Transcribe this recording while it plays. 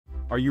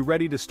Are you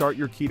ready to start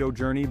your keto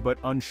journey but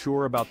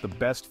unsure about the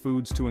best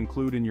foods to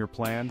include in your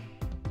plan?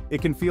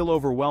 It can feel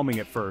overwhelming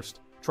at first,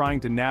 trying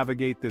to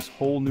navigate this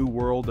whole new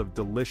world of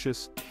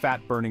delicious,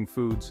 fat-burning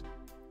foods.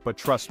 But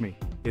trust me,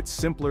 it's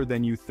simpler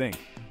than you think.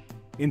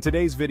 In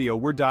today's video,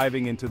 we're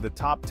diving into the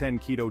top 10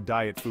 keto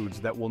diet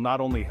foods that will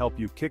not only help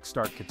you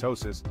kickstart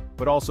ketosis,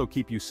 but also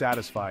keep you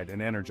satisfied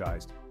and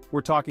energized. We're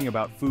talking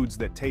about foods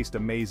that taste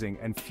amazing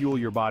and fuel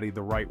your body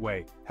the right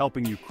way,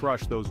 helping you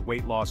crush those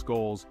weight loss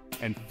goals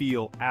and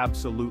feel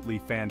absolutely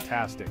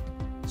fantastic.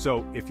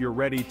 So, if you're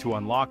ready to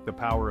unlock the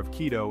power of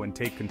keto and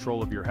take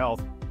control of your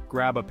health,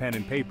 grab a pen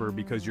and paper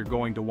because you're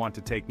going to want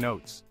to take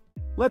notes.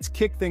 Let's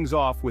kick things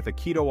off with a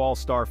keto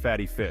all-star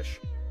fatty fish.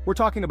 We're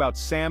talking about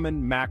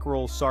salmon,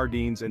 mackerel,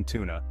 sardines, and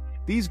tuna.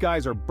 These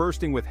guys are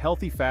bursting with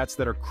healthy fats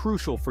that are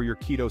crucial for your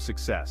keto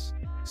success.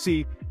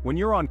 See, when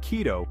you're on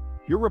keto,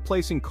 you're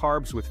replacing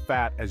carbs with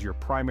fat as your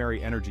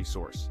primary energy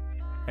source.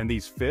 And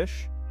these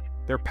fish?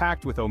 They're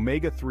packed with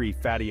omega-3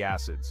 fatty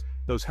acids,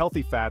 those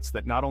healthy fats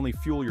that not only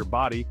fuel your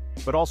body,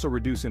 but also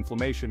reduce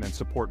inflammation and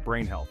support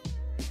brain health.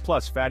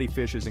 Plus, fatty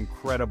fish is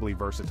incredibly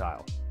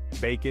versatile.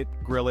 Bake it,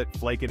 grill it,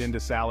 flake it into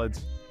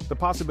salads. The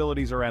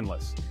possibilities are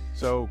endless.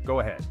 So go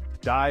ahead,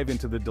 dive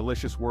into the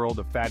delicious world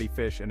of fatty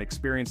fish and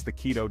experience the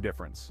keto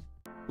difference.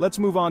 Let's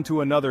move on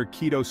to another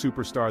keto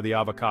superstar, the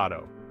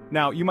avocado.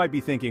 Now, you might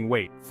be thinking,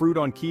 wait, fruit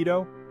on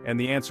keto? And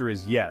the answer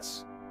is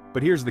yes.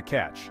 But here's the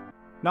catch.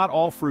 Not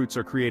all fruits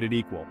are created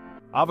equal.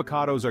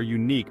 Avocados are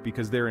unique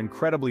because they're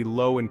incredibly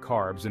low in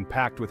carbs and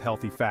packed with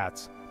healthy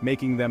fats,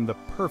 making them the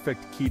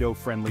perfect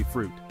keto-friendly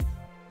fruit.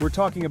 We're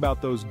talking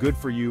about those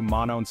good-for-you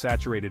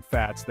monounsaturated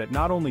fats that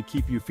not only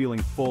keep you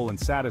feeling full and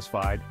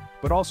satisfied,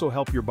 but also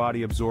help your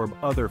body absorb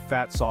other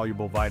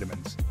fat-soluble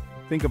vitamins.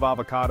 Think of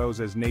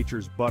avocados as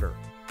nature's butter.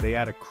 They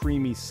add a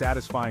creamy,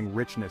 satisfying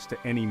richness to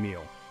any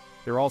meal.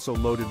 They're also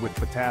loaded with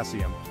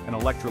potassium, an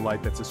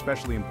electrolyte that's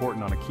especially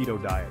important on a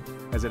keto diet,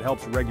 as it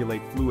helps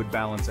regulate fluid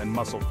balance and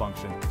muscle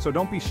function. So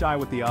don't be shy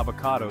with the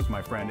avocados,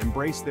 my friend.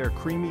 Embrace their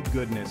creamy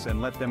goodness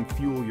and let them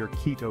fuel your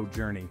keto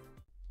journey.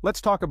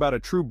 Let's talk about a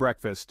true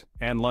breakfast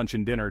and lunch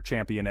and dinner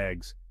champion,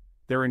 eggs.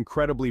 They're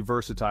incredibly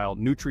versatile,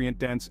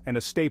 nutrient-dense, and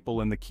a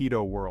staple in the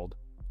keto world.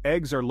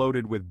 Eggs are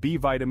loaded with B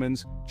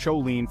vitamins,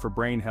 choline for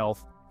brain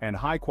health, and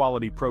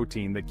high-quality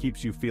protein that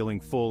keeps you feeling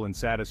full and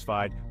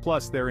satisfied,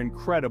 plus they're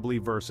incredibly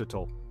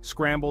versatile.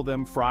 Scramble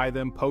them, fry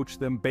them, poach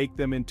them, bake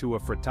them into a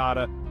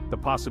frittata, the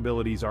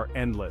possibilities are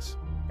endless.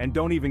 And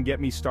don't even get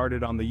me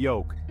started on the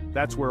yolk,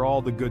 that's where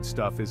all the good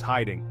stuff is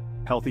hiding.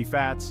 Healthy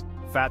fats,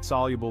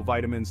 fat-soluble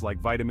vitamins like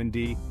vitamin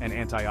D, and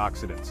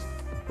antioxidants.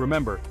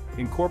 Remember,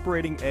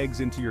 incorporating eggs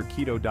into your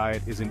keto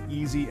diet is an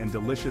easy and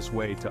delicious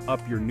way to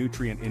up your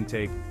nutrient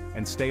intake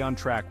and stay on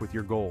track with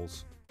your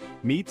goals.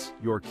 Meats,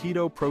 your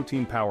keto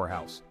protein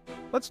powerhouse.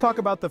 Let's talk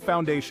about the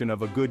foundation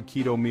of a good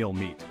keto meal,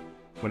 meat.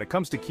 When it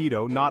comes to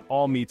keto, not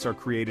all meats are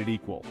created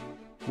equal.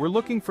 We're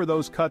looking for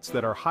those cuts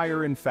that are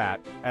higher in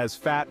fat, as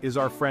fat is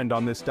our friend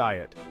on this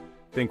diet.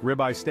 Think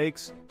ribeye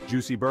steaks,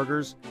 juicy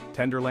burgers,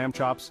 tender lamb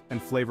chops, and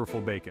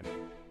flavorful bacon.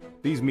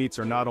 These meats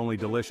are not only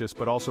delicious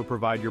but also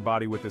provide your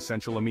body with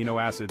essential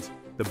amino acids,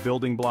 the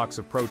building blocks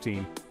of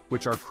protein,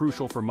 which are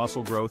crucial for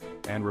muscle growth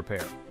and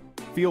repair.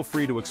 Feel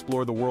free to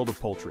explore the world of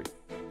poultry.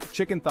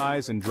 Chicken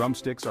thighs and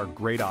drumsticks are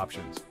great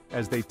options,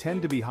 as they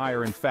tend to be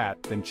higher in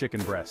fat than chicken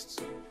breasts.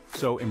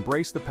 So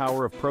embrace the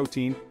power of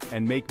protein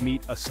and make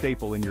meat a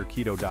staple in your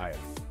keto diet.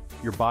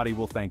 Your body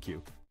will thank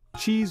you.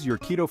 Cheese, your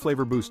keto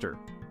flavor booster.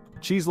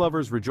 Cheese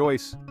lovers,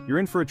 rejoice, you're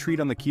in for a treat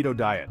on the keto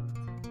diet.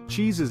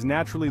 Cheese is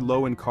naturally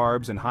low in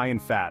carbs and high in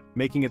fat,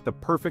 making it the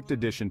perfect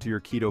addition to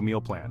your keto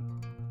meal plan.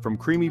 From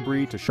creamy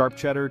brie to sharp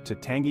cheddar to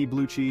tangy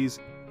blue cheese,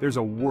 there's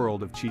a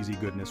world of cheesy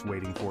goodness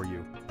waiting for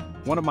you.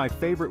 One of my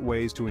favorite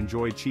ways to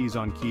enjoy cheese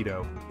on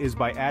keto is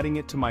by adding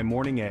it to my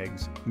morning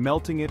eggs,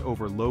 melting it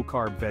over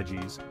low-carb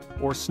veggies,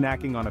 or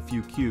snacking on a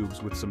few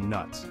cubes with some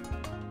nuts.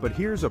 But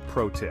here's a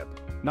pro tip.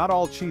 Not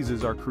all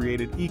cheeses are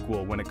created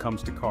equal when it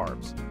comes to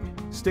carbs.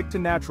 Stick to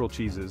natural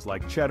cheeses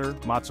like cheddar,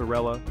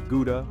 mozzarella,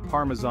 Gouda,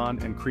 Parmesan,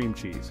 and cream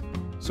cheese.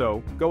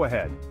 So, go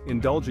ahead,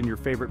 indulge in your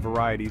favorite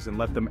varieties and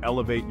let them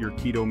elevate your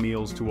keto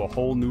meals to a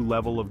whole new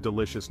level of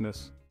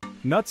deliciousness.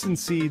 Nuts and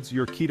seeds,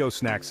 your keto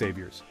snack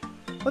saviors.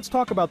 Let's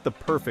talk about the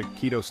perfect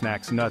keto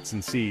snacks, nuts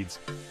and seeds.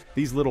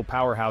 These little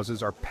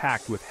powerhouses are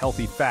packed with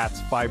healthy fats,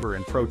 fiber,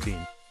 and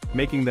protein,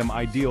 making them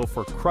ideal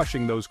for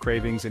crushing those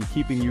cravings and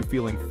keeping you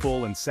feeling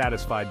full and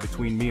satisfied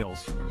between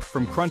meals.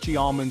 From crunchy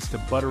almonds to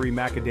buttery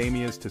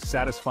macadamias to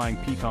satisfying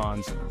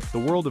pecans, the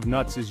world of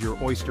nuts is your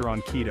oyster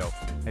on keto.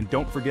 And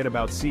don't forget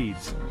about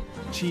seeds.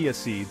 Chia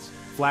seeds,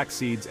 flax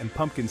seeds, and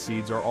pumpkin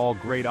seeds are all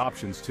great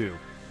options too.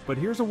 But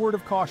here's a word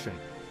of caution.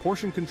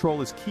 Portion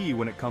control is key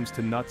when it comes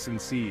to nuts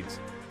and seeds.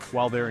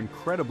 While they're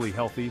incredibly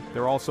healthy,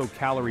 they're also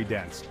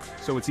calorie-dense,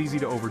 so it's easy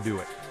to overdo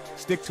it.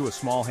 Stick to a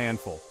small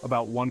handful,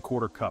 about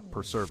 1/4 cup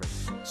per serving.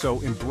 So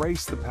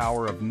embrace the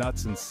power of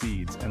nuts and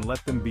seeds and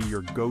let them be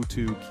your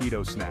go-to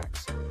keto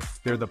snacks.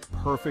 They're the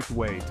perfect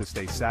way to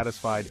stay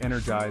satisfied,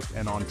 energized,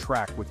 and on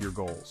track with your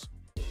goals.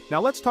 Now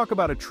let's talk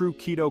about a true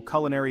keto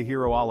culinary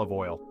hero, olive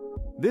oil.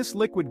 This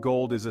liquid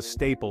gold is a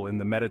staple in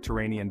the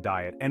Mediterranean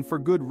diet, and for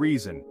good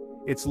reason.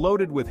 It's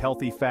loaded with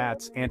healthy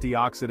fats,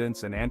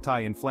 antioxidants, and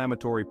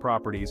anti-inflammatory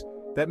properties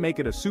that make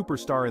it a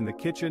superstar in the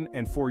kitchen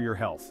and for your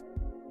health.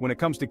 When it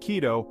comes to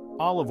keto,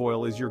 olive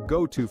oil is your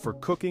go-to for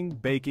cooking,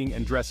 baking,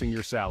 and dressing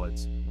your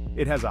salads.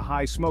 It has a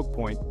high smoke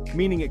point,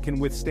 meaning it can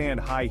withstand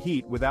high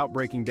heat without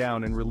breaking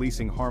down and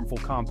releasing harmful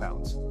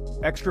compounds.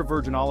 Extra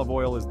virgin olive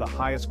oil is the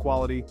highest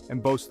quality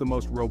and boasts the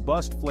most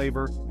robust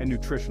flavor and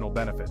nutritional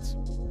benefits.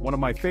 One of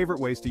my favorite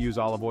ways to use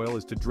olive oil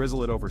is to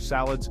drizzle it over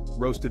salads,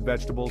 roasted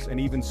vegetables, and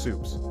even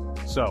soups.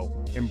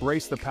 So,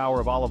 embrace the power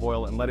of olive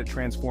oil and let it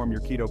transform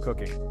your keto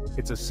cooking.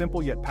 It's a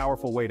simple yet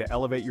powerful way to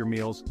elevate your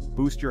meals,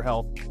 boost your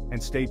health,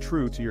 and stay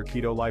true to your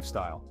keto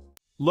lifestyle.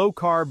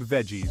 Low-carb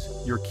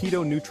veggies, your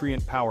keto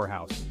nutrient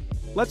powerhouse.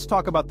 Let's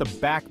talk about the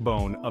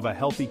backbone of a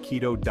healthy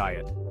keto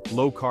diet,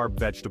 low-carb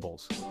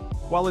vegetables.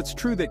 While it's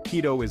true that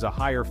keto is a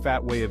higher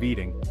fat way of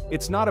eating,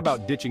 it's not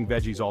about ditching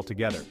veggies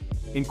altogether.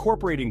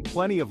 Incorporating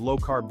plenty of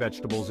low-carb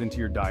vegetables into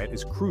your diet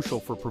is crucial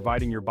for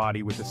providing your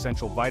body with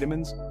essential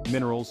vitamins,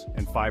 minerals,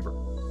 and fiber.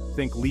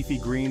 Think leafy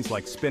greens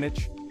like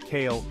spinach,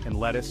 kale, and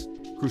lettuce,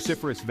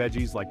 cruciferous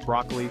veggies like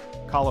broccoli,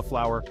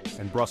 cauliflower,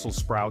 and Brussels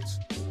sprouts,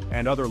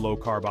 and other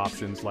low-carb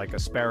options like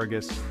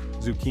asparagus,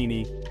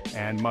 zucchini,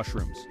 and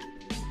mushrooms.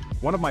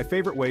 One of my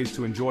favorite ways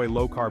to enjoy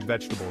low-carb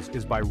vegetables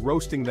is by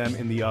roasting them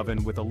in the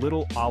oven with a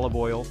little olive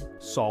oil,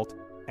 salt,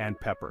 and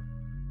pepper.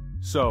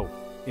 So,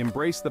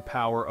 embrace the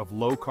power of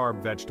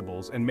low-carb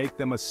vegetables and make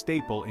them a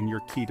staple in your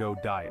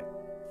keto diet.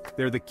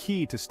 They're the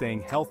key to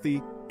staying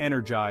healthy,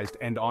 energized,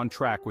 and on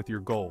track with your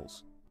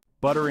goals.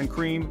 Butter and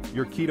cream,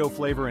 your keto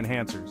flavor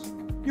enhancers.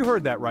 You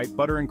heard that right,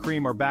 butter and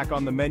cream are back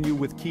on the menu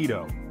with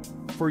keto.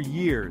 For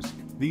years,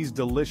 these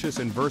delicious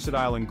and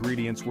versatile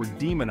ingredients were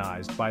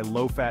demonized by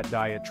low-fat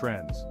diet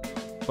trends.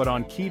 But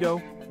on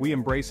keto, we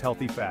embrace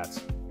healthy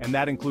fats, and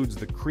that includes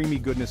the creamy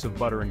goodness of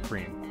butter and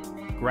cream.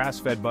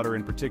 Grass-fed butter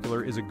in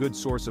particular is a good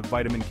source of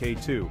vitamin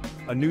K2,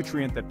 a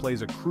nutrient that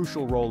plays a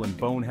crucial role in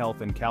bone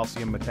health and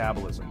calcium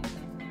metabolism.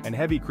 And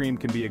heavy cream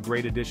can be a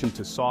great addition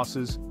to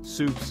sauces,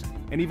 soups,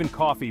 and even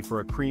coffee for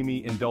a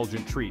creamy,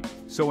 indulgent treat.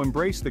 So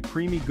embrace the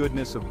creamy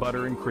goodness of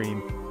butter and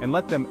cream, and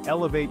let them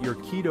elevate your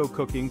keto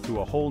cooking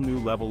to a whole new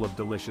level of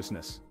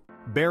deliciousness.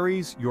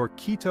 Berries, your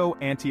keto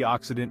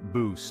antioxidant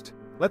boost.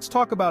 Let's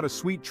talk about a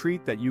sweet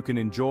treat that you can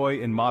enjoy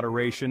in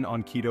moderation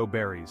on keto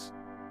berries.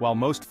 While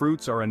most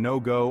fruits are a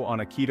no-go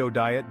on a keto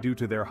diet due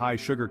to their high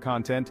sugar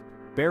content,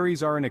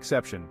 berries are an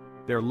exception.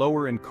 They're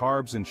lower in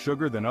carbs and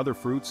sugar than other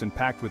fruits and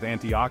packed with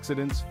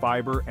antioxidants,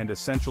 fiber, and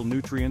essential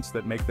nutrients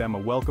that make them a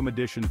welcome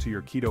addition to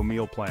your keto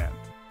meal plan.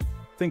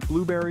 Think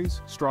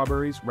blueberries,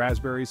 strawberries,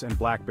 raspberries, and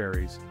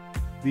blackberries.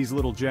 These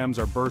little gems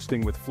are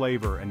bursting with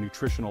flavor and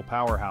nutritional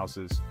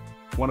powerhouses.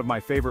 One of my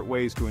favorite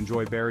ways to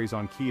enjoy berries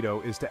on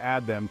keto is to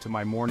add them to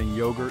my morning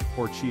yogurt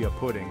or chia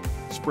pudding,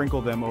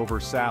 sprinkle them over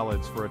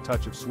salads for a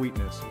touch of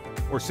sweetness,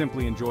 or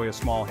simply enjoy a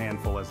small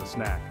handful as a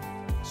snack.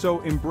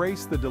 So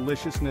embrace the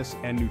deliciousness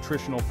and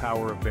nutritional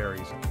power of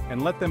berries,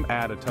 and let them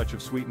add a touch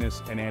of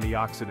sweetness and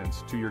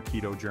antioxidants to your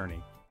keto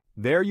journey.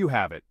 There you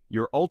have it,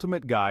 your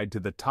ultimate guide to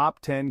the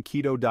top 10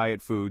 keto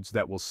diet foods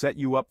that will set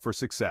you up for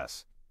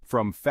success.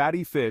 From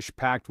fatty fish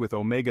packed with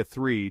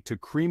omega-3 to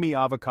creamy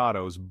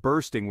avocados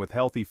bursting with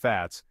healthy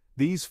fats,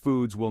 these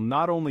foods will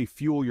not only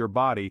fuel your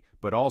body,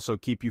 but also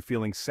keep you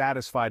feeling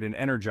satisfied and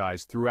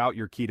energized throughout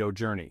your keto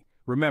journey.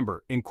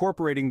 Remember,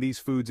 incorporating these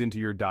foods into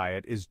your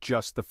diet is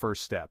just the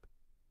first step.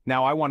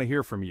 Now I want to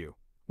hear from you.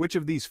 Which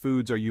of these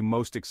foods are you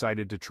most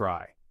excited to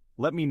try?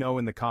 Let me know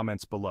in the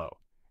comments below.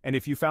 And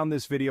if you found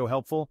this video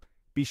helpful,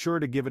 be sure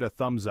to give it a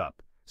thumbs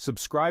up.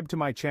 Subscribe to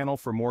my channel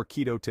for more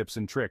keto tips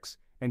and tricks,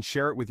 and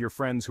share it with your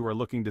friends who are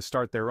looking to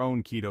start their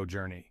own keto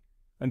journey.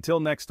 Until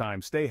next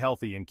time, stay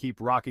healthy and keep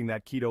rocking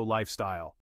that keto lifestyle.